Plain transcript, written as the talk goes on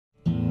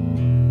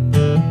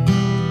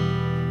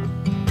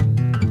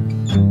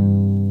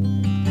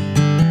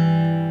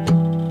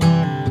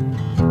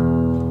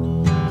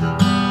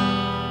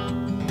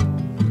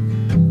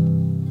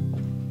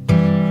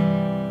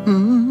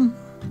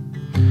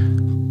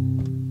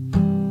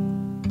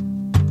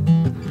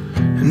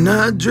And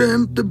I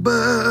dreamt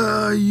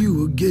about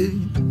you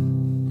again.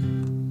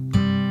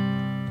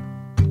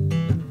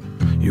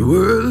 You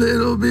were a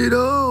little bit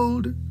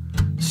older,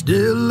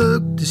 still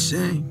looked the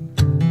same.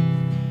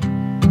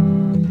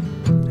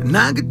 And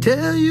I could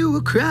tell you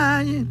were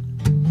crying,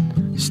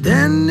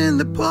 standing in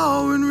the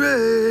pouring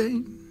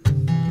rain,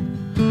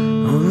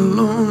 on a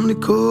lonely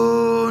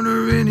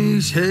corner in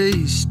East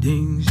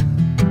Hastings.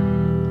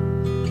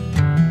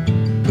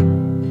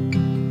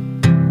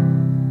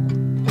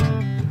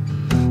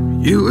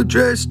 You were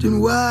dressed in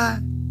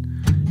white,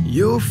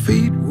 your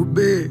feet were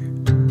bare.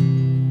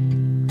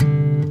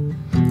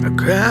 I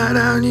cried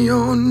out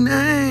your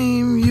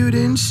name, you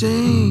didn't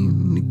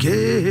seem to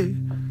care.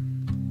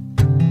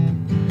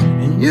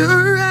 And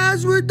your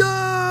eyes were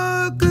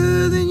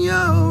darker than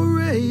your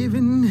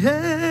raven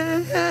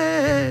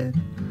hair,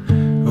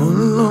 on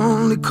a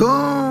lonely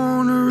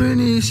corner in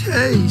East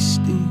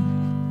Hastings.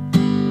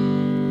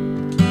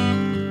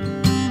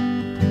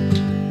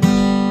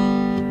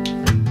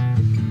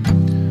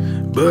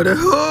 But I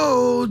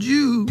hold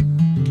you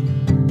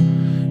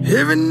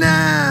every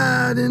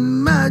night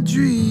in my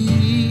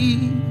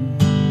dream.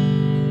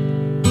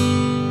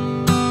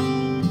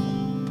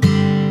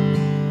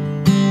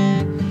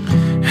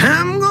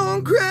 I'm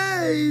going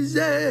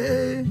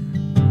crazy,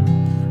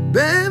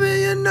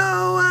 baby, you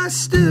know I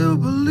still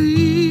believe.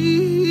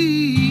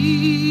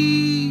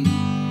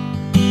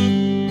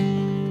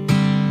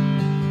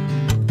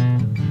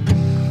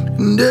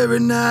 And every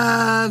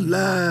night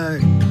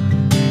like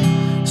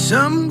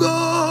some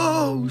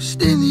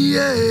ghost in the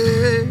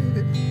air,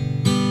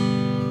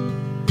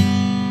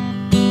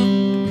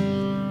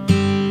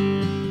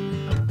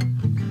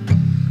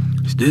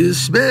 still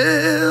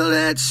smell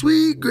that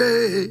sweet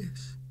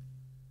grass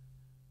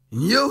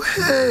in your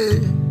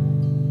hair.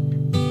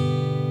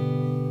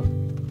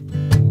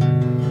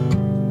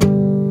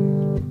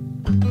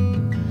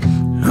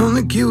 On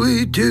the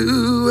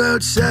QE2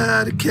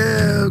 outside of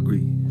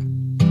Calgary,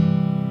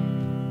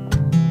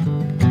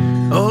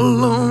 all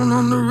alone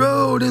on the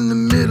road in the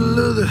middle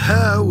of the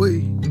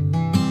highway.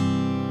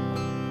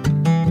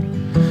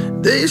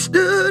 They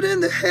stood in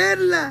the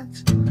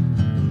headlights,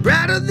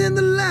 brighter than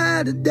the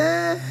light of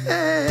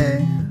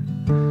day.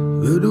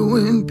 But the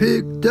wind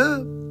picked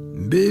up,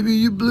 and baby,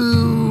 you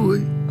blew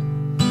away.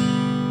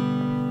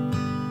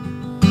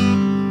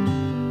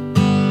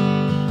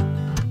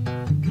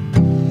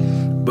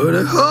 But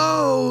I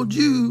hold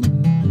you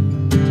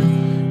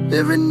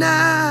every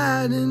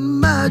night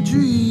in my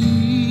dream.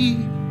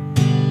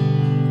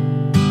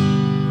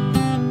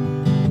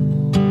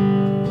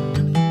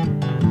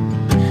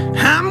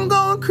 I'm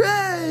going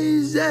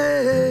crazy,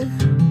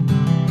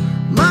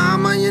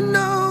 mama, you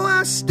know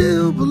I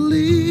still believe.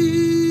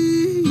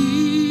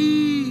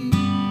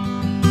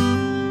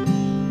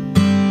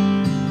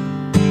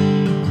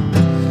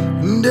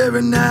 And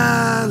every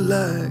night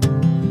like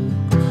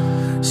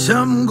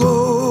some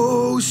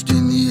ghost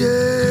in the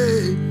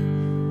air,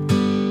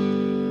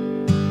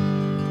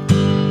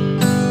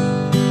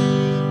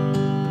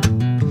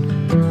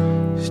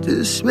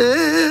 still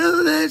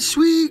smell that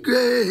sweet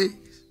grace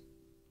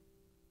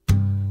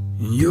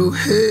in your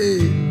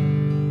head.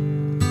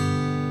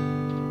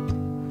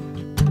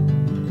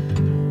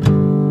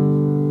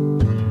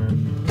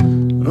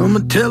 On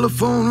my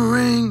telephone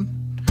ring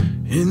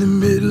in the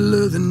middle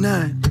of the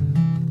night.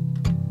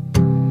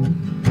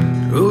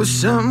 Oh,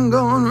 something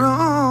gone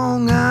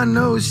wrong, I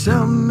know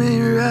something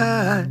ain't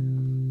right.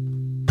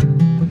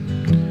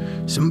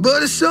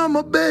 Somebody saw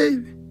my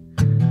baby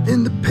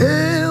in the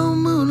pale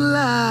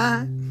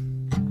moonlight,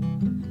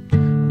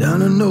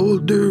 down an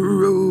old dirt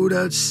road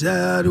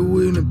outside of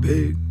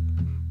Winnipeg.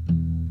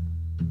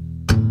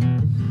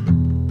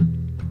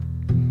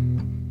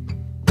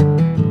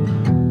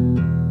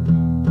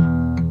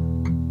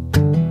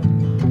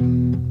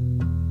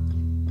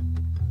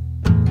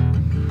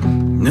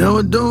 Now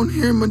I don't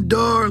hear my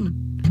darling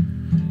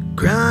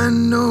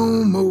crying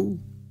no more.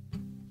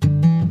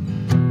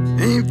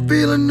 Ain't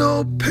feeling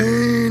no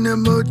pain that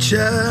much,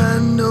 I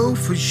know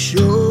for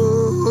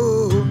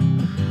sure.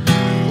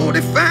 Oh,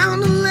 they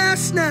found her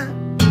last night,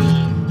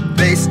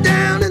 face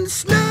down in the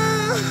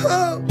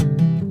snow,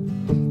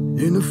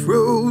 in a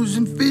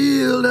frozen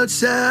field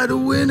outside of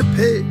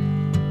Winnipeg.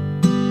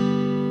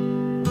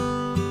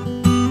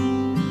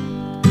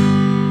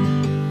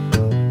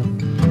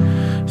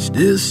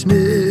 Still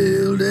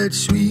smell that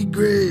sweet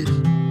grace,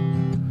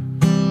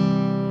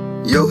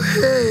 your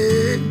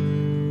head.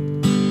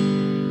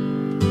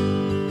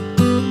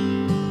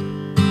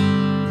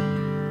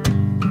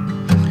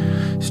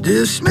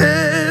 Still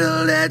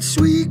smell that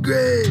sweet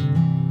grace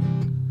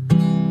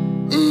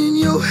in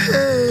your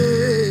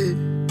head.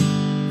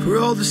 For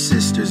all the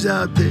sisters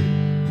out there,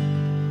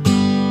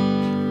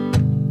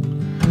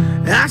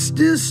 I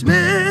still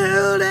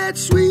smell that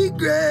sweet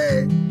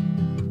grace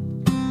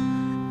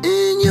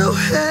in your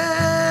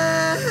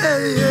hair,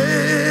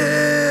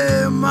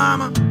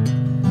 mama.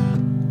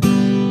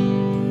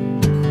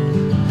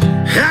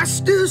 I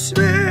still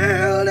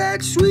smell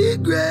that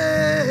sweet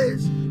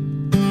grace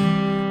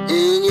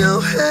in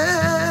your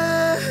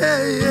hair,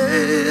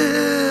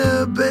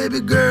 baby.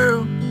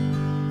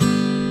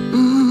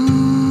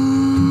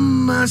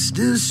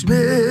 still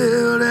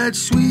smell that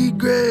sweet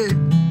grass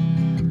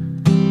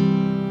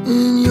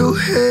in your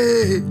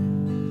head.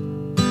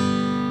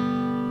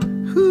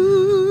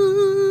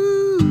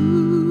 Ooh,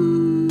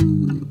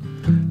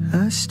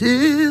 I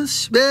still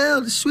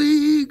smell the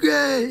sweet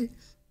grass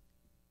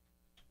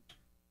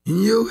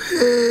in your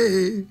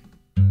head.